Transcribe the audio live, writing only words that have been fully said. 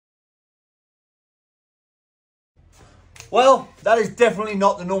Well, that is definitely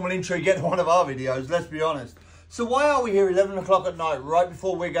not the normal intro you get to one of our videos, let's be honest. So why are we here 11 o'clock at night, right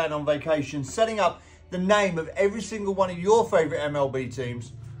before we're going on vacation, setting up the name of every single one of your favourite MLB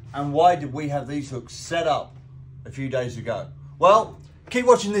teams? And why did we have these hooks set up a few days ago? Well, keep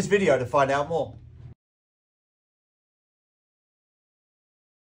watching this video to find out more.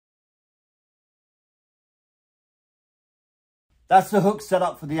 That's the hook set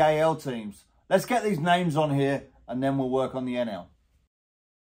up for the AL teams. Let's get these names on here and then we'll work on the NL.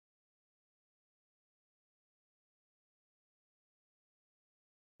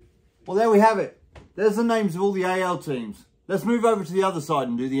 Well, there we have it. There's the names of all the AL teams. Let's move over to the other side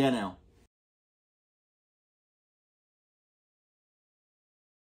and do the NL.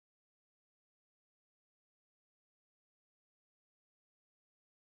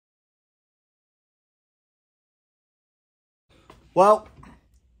 Well,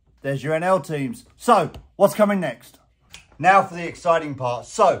 there's your NL teams. So, what's coming next? Now for the exciting part.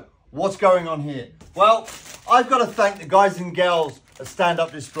 So, what's going on here? Well, I've got to thank the guys and gals at Stand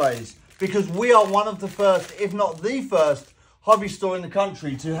Up Displays because we are one of the first, if not the first, hobby store in the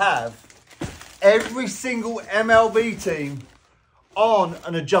country to have every single MLB team on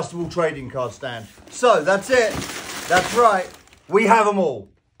an adjustable trading card stand. So, that's it. That's right. We have them all.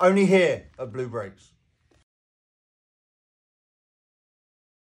 Only here at Blue Breaks.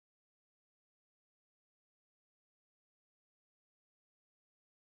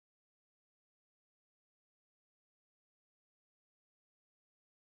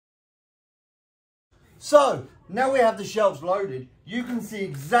 So, now we have the shelves loaded, you can see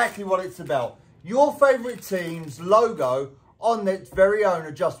exactly what it's about. Your favourite team's logo on its very own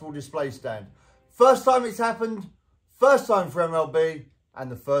adjustable display stand. First time it's happened, first time for MLB, and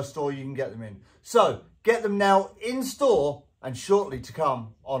the first store you can get them in. So, get them now in store and shortly to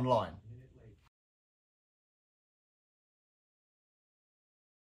come online.